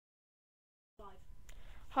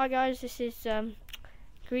Hi guys, this is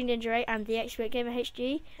Green Ninja 8 and the Expert Gamer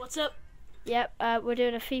HG. What's up? Yep, we're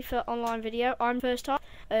doing a FIFA online video. I'm first time.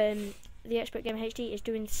 The Expert Gamer HD is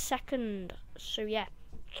doing second. So yeah,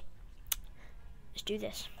 let's do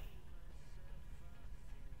this.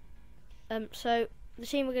 So the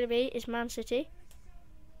team we're going to be is Man City.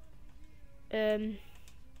 Yep,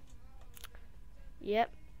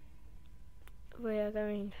 we are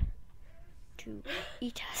going to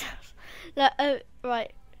eat ourselves.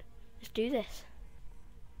 Right, let's do this.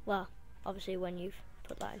 Well, obviously when you've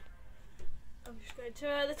put that in. I'm just going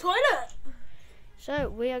to the toilet. So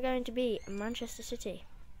we are going to be Manchester City.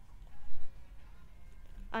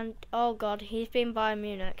 And oh god, he's been Bayern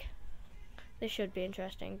Munich. This should be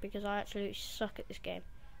interesting because I absolutely suck at this game.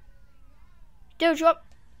 Do drop.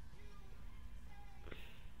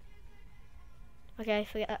 Okay,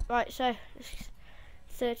 forget that. Right, so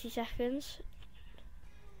 30 seconds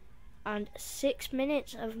and 6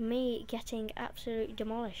 minutes of me getting absolutely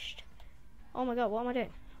demolished. Oh my god, what am I doing?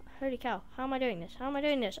 Holy cow, how am I doing this? How am I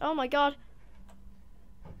doing this? Oh my god.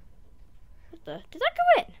 What the? Did that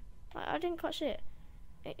go in? I didn't quite see it.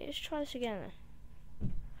 Let's try this again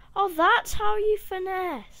then. Oh, that's how you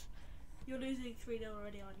finesse. You're losing 3-0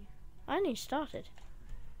 already, aren't you? I only started.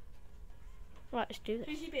 Right, let's do this.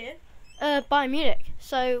 Who's you being? Bayern Munich.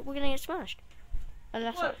 So we're gonna get smashed.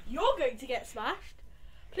 Unless Well, you're going to get smashed.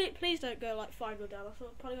 Please don't go like 5-0 down. I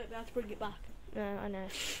thought probably won't be able to bring it back. No, I know.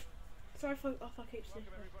 Sorry if I keep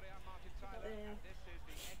slipping.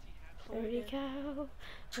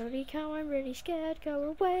 Holy cow, I'm really scared.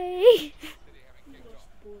 Go away.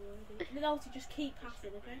 Minolti, just keep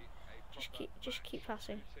passing, okay? Just keep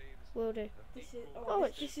passing. Will do.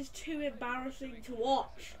 This is too embarrassing to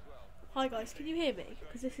watch. Hi guys, can you hear me?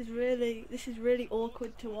 Because this is really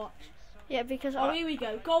awkward to watch. Yeah, because here we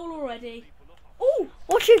go. Goal already. Oh,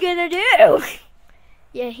 what you gonna do?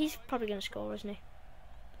 Yeah, he's probably gonna score, isn't he?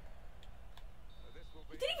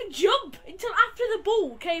 He didn't even jump until after the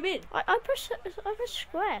ball came in. I press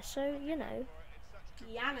square, so you know.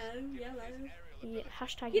 Yellow. Yeah,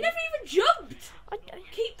 hashtag. You never even jumped. I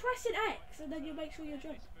keep pressing X, and then you'll make sure you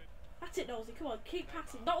jump. That's it, Nosey. Come on, keep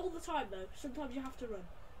passing. Not all the time though. Sometimes you have to run.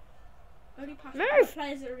 Only pass to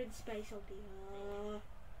players that are in space.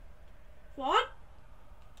 Go on.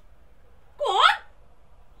 Go on.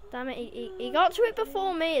 Damn it! He got to it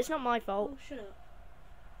before me. It's not my fault. Oh, shut up.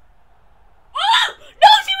 Oh,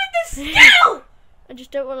 Nosey with the skill. I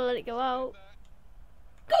just don't want to let it go out.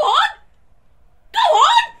 Go on. Go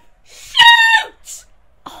on. Shoot.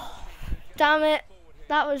 Oh, damn it!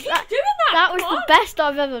 That was Keep doing that. That was the best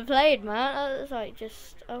I've ever played, man. That was like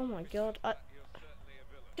just, oh my god.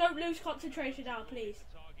 Don't lose concentration now, please.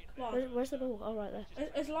 Where's the ball? Oh, right there.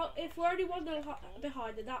 As long, if we're only 1-0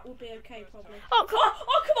 behind, then that will be okay, probably. Oh, come on!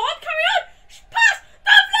 Oh, come on! Carry on! Pass!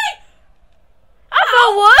 Lovely! I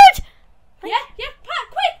forward! Yeah, Pat,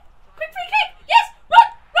 quick! Quick free kick! Yes! Run!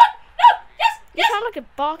 No! Yes! You sound like a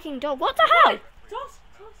barking dog. What the hell? Toss!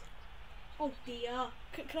 Oh dear.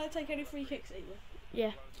 Can I take any free kicks either?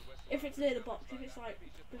 Yeah. If it's near the box, if it's like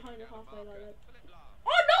behind the halfway like that.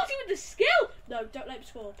 Oh, not even the skill! No, don't let him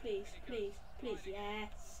score, please,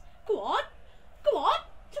 yes. Go on!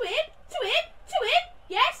 To in!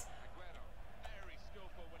 Yes!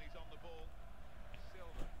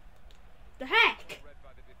 The heck?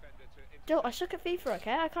 Still, I suck at FIFA,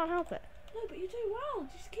 okay? I can't help it. No, but you do well.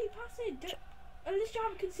 Just keep passing. At least you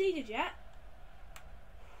haven't conceded yet.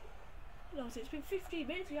 No, so it's been 15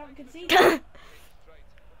 minutes, you haven't conceded.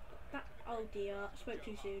 Oh dear, I spoke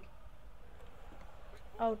too soon.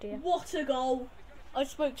 Oh dear. What a goal! I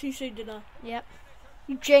spoke too soon, didn't I? Yep.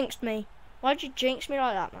 You jinxed me. Why'd you jinx me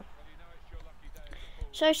like that, man?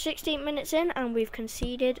 So 16 minutes in and we've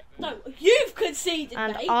conceded. No, you've conceded,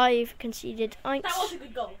 and mate. I've conceded. That was a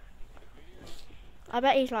good goal. I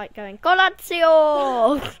bet he's like going,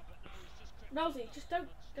 Golazio! Nosey, just don't.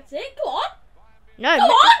 That's it. Go on. No.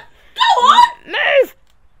 Go on. Move.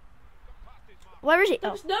 Where is he?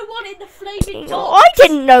 There was no one in the flaming top. I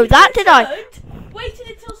didn't know that, did I? Waited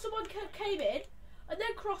until someone came in and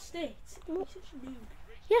then crossed it. You're such a noob.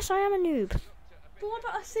 Yes, I am a noob. But what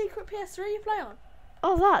about a secret PS3 you play on?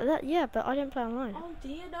 Oh, that, yeah, but I didn't play online. Oh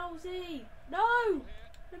dear, Nosey. No,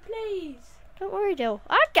 please. Don't worry, Dill.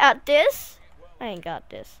 I got this. I ain't got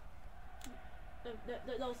this. No,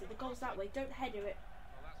 Nosey, the goal's that way. Don't header it.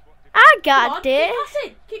 I got this.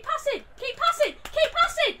 Keep passing.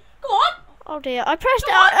 Go on. Oh dear, I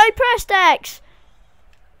pressed X.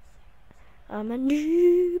 I'm a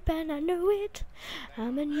noob and I know it.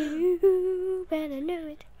 I'm a noob and I know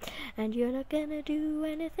it. And you're not gonna do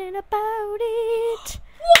anything about it.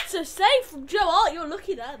 What a save from Joe Hart. You're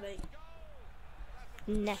lucky there, mate.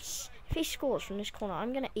 goodness. If he scores from this corner,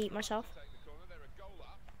 I'm going to eat myself.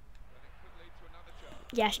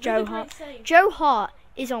 Yes, Joe Hart. Joe Hart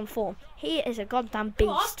is on form. He is a goddamn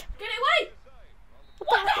beast. Get it away!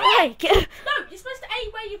 What the heck? No, you're supposed to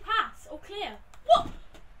aim where you pass or clear. What?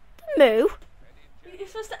 Moo. You're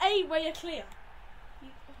supposed to aim where you're clear.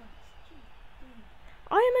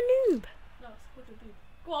 I am a noob. No, it's a boob.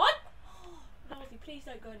 Go on! Nazi, please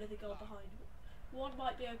don't go into the goal behind. One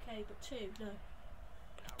might be okay, but two, no.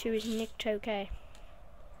 Two is nicked okay.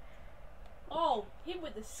 Oh, him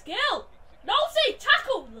with the skill! Nazi,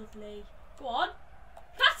 tackle! Lovely. Go on.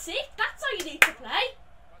 That's it. That's how you need to play.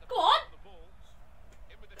 Go on.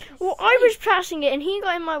 Well, I was passing it and he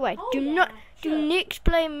got in my way. Oh, Do yeah, not, sure. do Nick's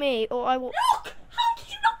blame me or I will. Look! How did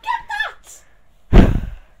you not get that?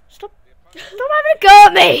 Stop having a go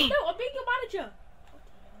at me! No, I'm being your manager.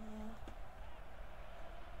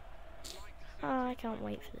 I can't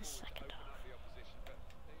wait for this second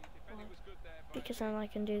half. Because then I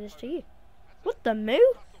can do this to you. What the moo?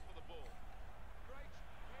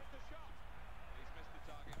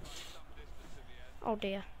 Oh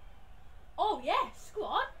dear. Oh yes, go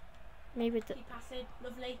on. Maybe the. Keep passing.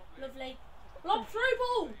 Lovely, lovely. Lob through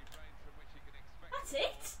ball. That's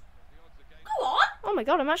it. Go on. Oh my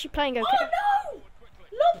god, I'm actually playing okay. Oh no!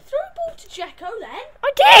 Lob through ball to Jekko then.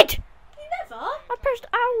 I did! You never. I pressed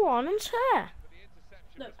R1 and tear.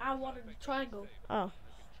 No, R1 and the triangle. Oh.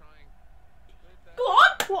 Go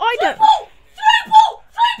on. Well, I Through don't. ball. Through ball.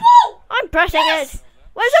 Through ball. I'm pressing Yes! it.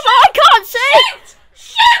 Where's the ball? I can't see! Shoot!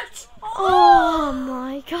 Shoot! Oh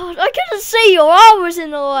my god, I couldn't see your arm was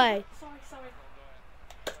in the way. Sorry.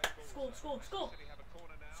 Score. Score.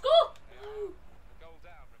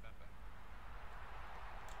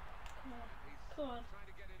 Come on.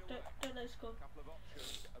 Don't let us score.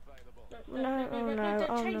 No,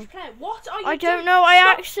 Change player. What are you I doing? don't know, I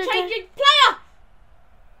Stop accidentally. changing player!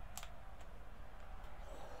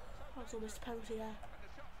 That's almost a penalty there.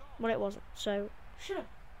 Well, it wasn't, so. Shut up.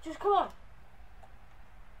 Just come on.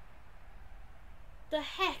 The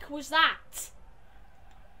heck was that?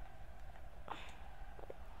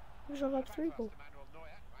 It was a lob through ball.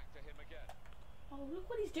 Oh, look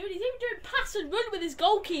what he's doing. He's even doing pass and run with his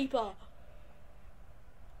goalkeeper.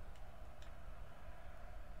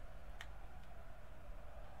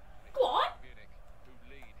 Go on.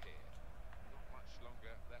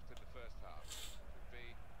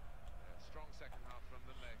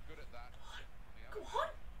 Go on.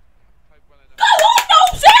 Go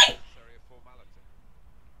on, Nosey!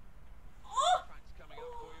 Oh.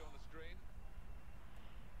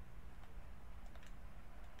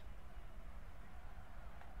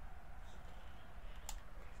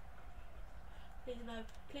 Please no.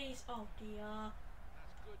 Please. Oh dear.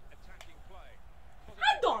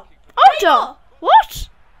 Hang on. Hold on. What?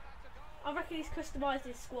 I reckon he's customised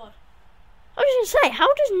his squad. I was going to say, how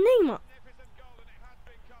does Neymar?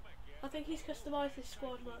 I think he's customised his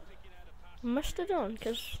squad, look. Must have done,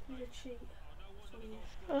 because He's a cheat. That's what he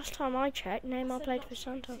is. last time I checked, Neymar Said played not for to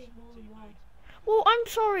Santos. concede more than one. Well, I'm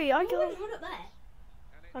sorry, I Oh, go. he's run up there.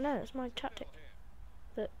 I know, that's my tactic.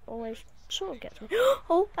 That always sort of gets me.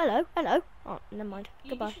 Oh, hello. Oh, never mind.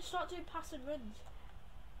 Goodbye. You should start doing pass and runs.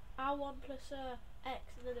 R1 plus X,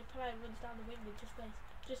 and then the player runs down the wing into space.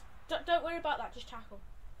 Just don't worry about that. Just tackle.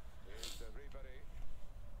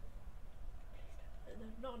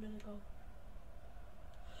 No, not another goal.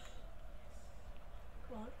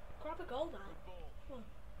 Come on, grab a goal now. Come on.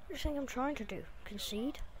 What do you think I'm trying to do?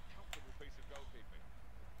 Concede?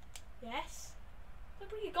 Yes. Don't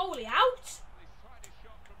bring your goalie out. So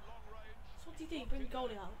what do you do? Bring your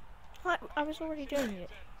goalie out. I was already doing it,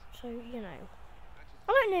 so you know.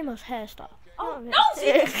 I like Neymar's hairstyle. Oh, no,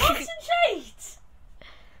 no! Concentrate.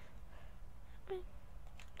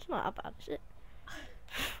 It's not that bad, is it?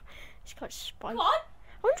 It's quite spicy. Come on.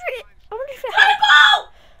 I wonder if it.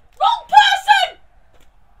 Cannibal! Wrong person!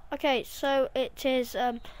 Okay, so it is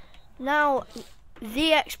now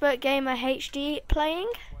the Expert Gamer HD playing.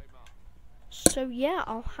 So yeah,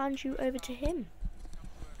 I'll hand you over to him.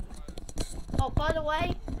 Oh, by the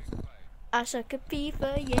way, I suck at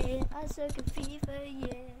FIFA, yeah. I suck at FIFA,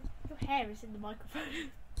 yeah. Your hair is in the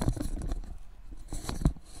microphone.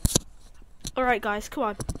 Alright guys, come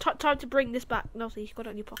on. Time to bring this back. No, you've got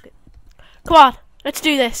it in your pocket. Come on, let's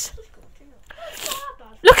do this.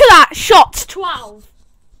 Look at that! Shot 12!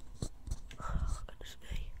 Oh, goodness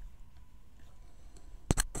me.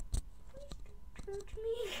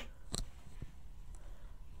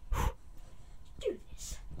 Do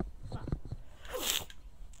this.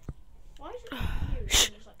 Why is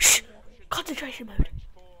it shh. Concentration mode.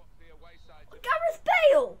 Gareth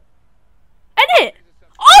Bale! Edit!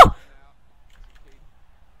 Oh!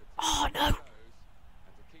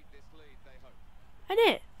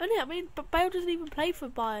 mean, but Bale doesn't even play for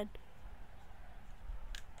Bayern.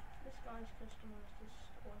 This guy's customised his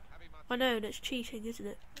squad. I know, and it's cheating, isn't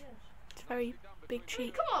it? Yes. It's a very big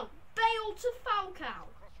cheat. Come on, Bale to Falcao.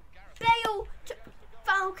 Bale to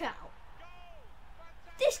Falcao.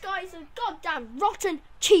 This guy's a goddamn rotten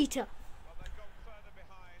cheater.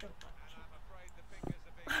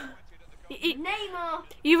 Neymar.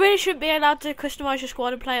 You really shouldn't be allowed to customise your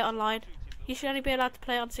squad and play it online. You should only be allowed to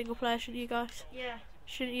play it on single player, shouldn't you guys? Yeah.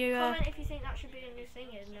 Shouldn't you? Comment if you think that should be a new thing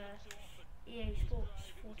in EA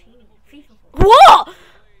Sports 14, FIFA 14. What?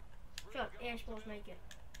 Sure, EA Sports make it.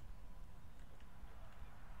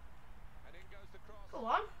 Go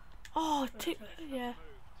on. Oh, yeah.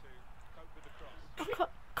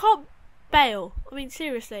 Can't Bale. I mean,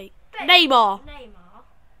 seriously. Neymar. Neymar.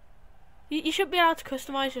 You shouldn't be allowed to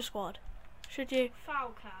customise your squad, should you?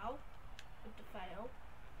 Falcao with the fail.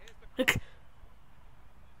 Look.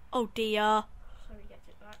 Oh dear. So he gets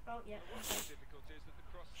it back. Oh yeah. Okay.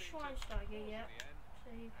 Schweinsteiger, yeah.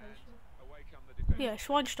 So he plays for. Yeah,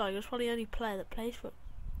 Schweinsteiger's probably the only player that plays for him.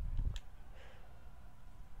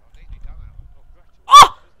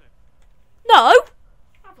 Oh! No!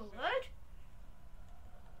 Have a word.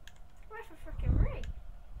 Where's the frickin' ring?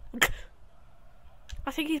 I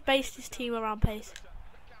think he's based his team around pace.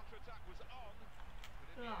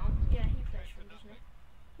 Oh, yeah, he plays for him, doesn't he?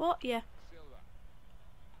 What? Yeah.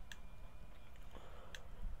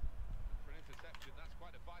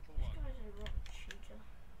 This guy's a rotten shooter.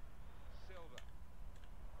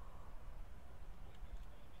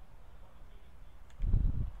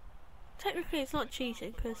 Technically, it's not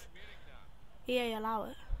cheating because EA allow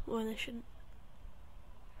it. Well, they shouldn't.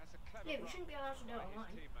 Yeah, we shouldn't be allowed to do it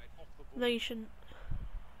online. No, you shouldn't.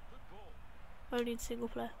 Only in single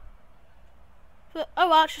player. But oh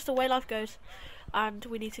well, that's just the way life goes, and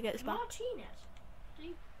we need to get this back. Martinez. Do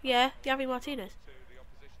you Yeah, Javi Martinez.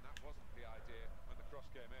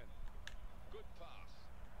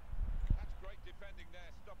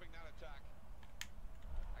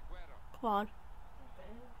 Come on.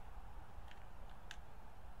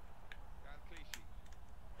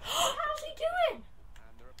 How's he doing?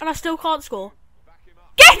 And I still can't score.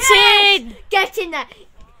 Get in! Get in there.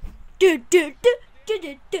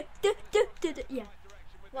 Yeah.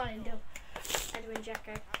 Well and do. Edwin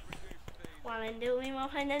Jacko. Well and do me, well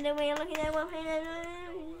and do me, look at that, well and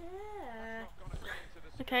do.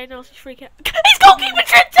 Okay, now he's freaking out. He's goalkeeper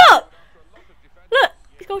tripped up! Look!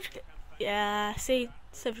 He's goalkeeper. Yeah, see?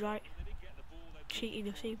 Seb's right. Cheating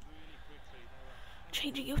your team.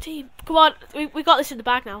 Changing your team. Come on, we got this in the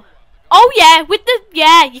bag now. Oh yeah, with the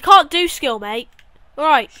you can't do skill, mate.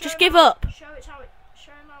 Alright, just give up. Show him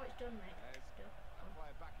how it's done, mate.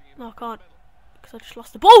 No, I can't. Because I just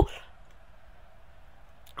lost the ball.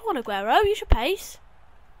 Come on, Aguero, use your pace.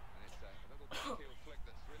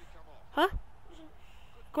 Huh?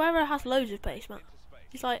 Aguero has loads of pace, man.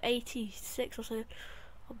 He's like 86 or something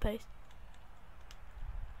on pace.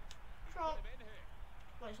 Troll.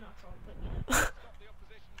 Well, it's not a troll, but you know.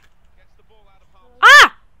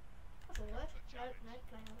 Ah! That's a word. No,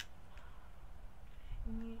 play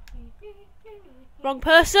on. Wrong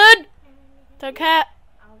person. Don't care.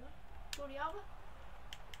 Alva. Jordi Alva.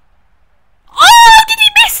 Oh, did he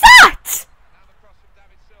miss that?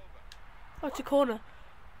 Oh, it's a corner.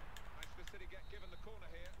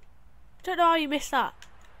 Don't know how you missed that.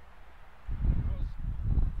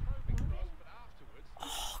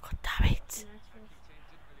 Oh, god damn it.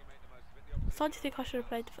 I'm starting to think I should have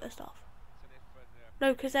played the first half.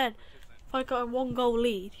 No, because then, if I got a 1-goal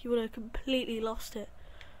lead, you would have completely lost it.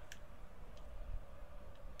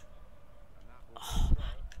 Oh, man.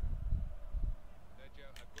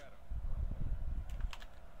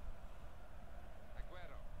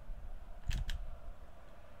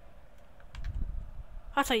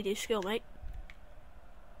 That's how you do skill, mate.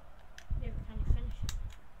 Yeah, but can you finish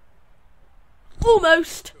it?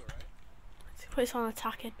 Almost! Let's put this on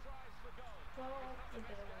attacking.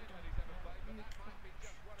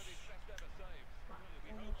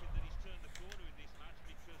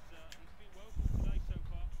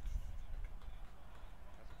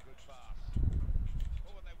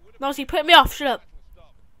 Nosy, put me off, shut up.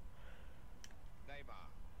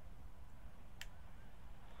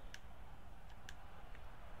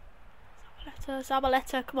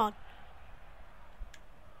 Zabaleta, come on.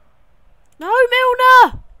 No,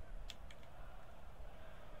 Milner!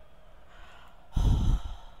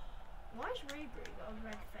 Why has Ribery got a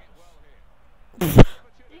red face? Did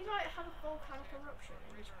he like have a volcanic eruption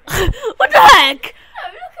in his face? What the heck? No,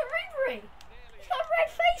 look at Ribery. He's got a red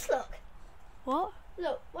face, look. What?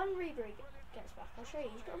 Look, when Ribery gets back, I'll show you.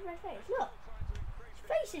 He's got a red face. Look. His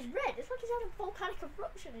face is red. It's like he's had a volcanic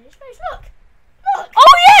eruption in his face. Look! Look!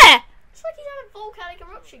 Oh yeah! It's like he's had a volcanic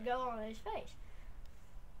eruption go on in his face.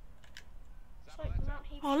 It's like Mount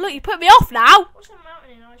Heber. Oh look, you put me off now. What's that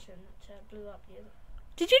mountain in Iceland that blew up the other?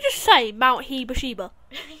 Did you just say Mount Heber Sheba?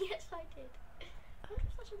 Yes, I did. I wonder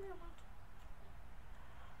if that's a real mountain.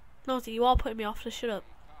 Naughty, you are putting me off, so shut up.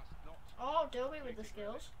 Oh, Dobby with the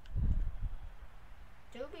skills.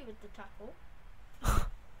 Dobby with the tackle.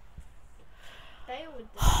 Bale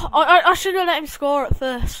with the... I should have let him score at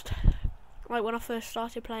first. Like when I first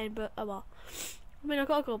started playing, but oh well. I mean, I've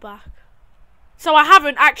got to go back. So I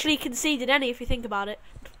haven't actually conceded any, if you think about it.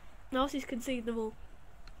 Naughty's conceded them all.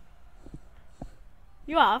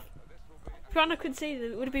 You have? If you hadn't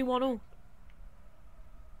conceded, it would have been 1-1.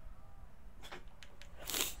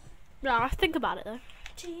 No, I think about it though.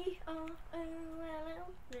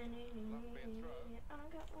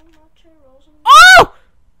 Oh!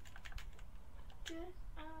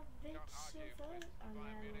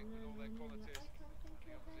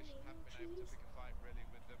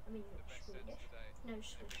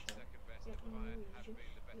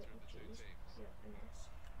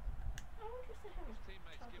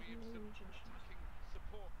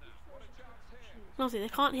 Naughty, they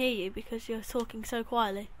can't hear you because you're talking so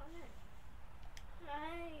quietly.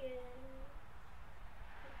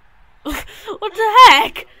 What the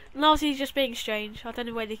heck? Naughty's just being strange. I don't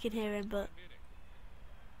know where they can hear him, but...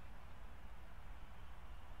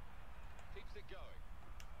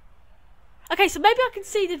 Okay, so maybe I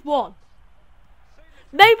conceded 1.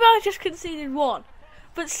 Maybe I just conceded 1.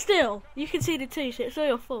 But still, you conceded 2, so it's all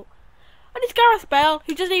your fault. And it's Gareth Bale,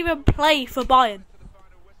 who doesn't even play for Bayern.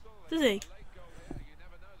 Does he?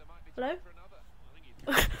 Hello?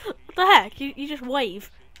 What the heck? You just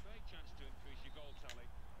wave.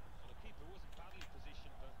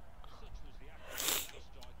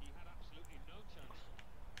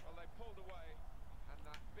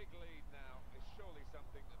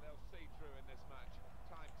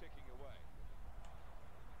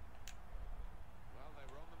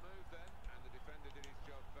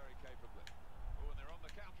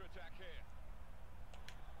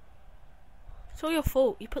 It's all your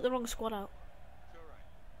fault. You put the wrong squad out.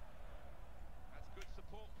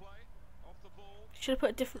 You should have put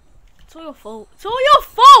a different... It's all your fault. It's all your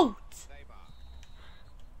fault!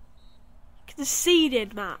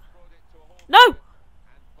 Conceded, Matt. No!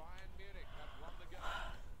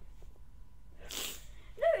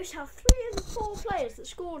 Notice how 3 of the 4 players that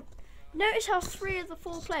scored... Notice how 3 of the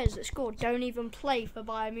 4 players that scored don't even play for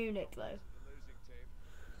Bayern Munich, though.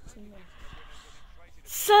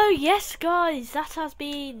 So yes guys, that has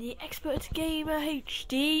been the Expert Gamer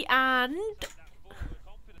HD and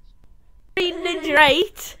Ninja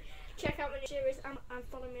 8. Check out my new series and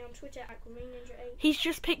follow me on Twitter at Ninja 8. He's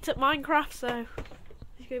just picked up Minecraft, so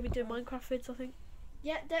he's going to be doing Minecraft vids, I think.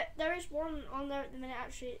 Yeah, there is one on there at the minute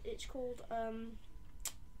actually. It's called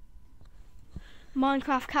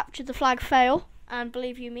Minecraft Capture the Flag Fail, and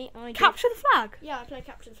believe you me, I Capture the Flag? Yeah, I play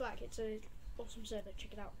Capture the Flag. It's a awesome server,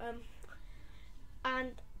 check it out.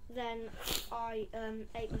 And then I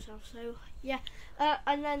ate myself, so yeah.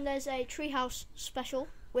 And then there's a Treehouse special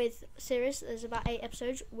with series. There's about 8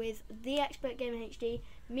 episodes with the Expert Gamer HD,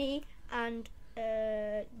 me, and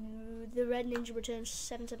the Red Ninja Returns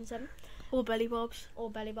 777. Or Belly Bobs.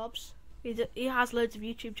 Or Belly Bobs. He has loads of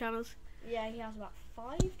YouTube channels. Yeah, he has about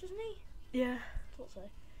 5, doesn't he? Yeah. I thought so.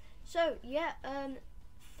 So yeah,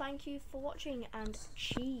 thank you for watching and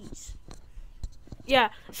cheese. Yeah,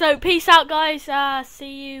 so peace out guys,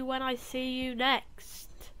 see you when I see you next.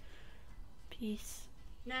 Peace.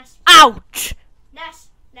 Ness. Ouch! Ness.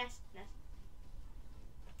 Ness.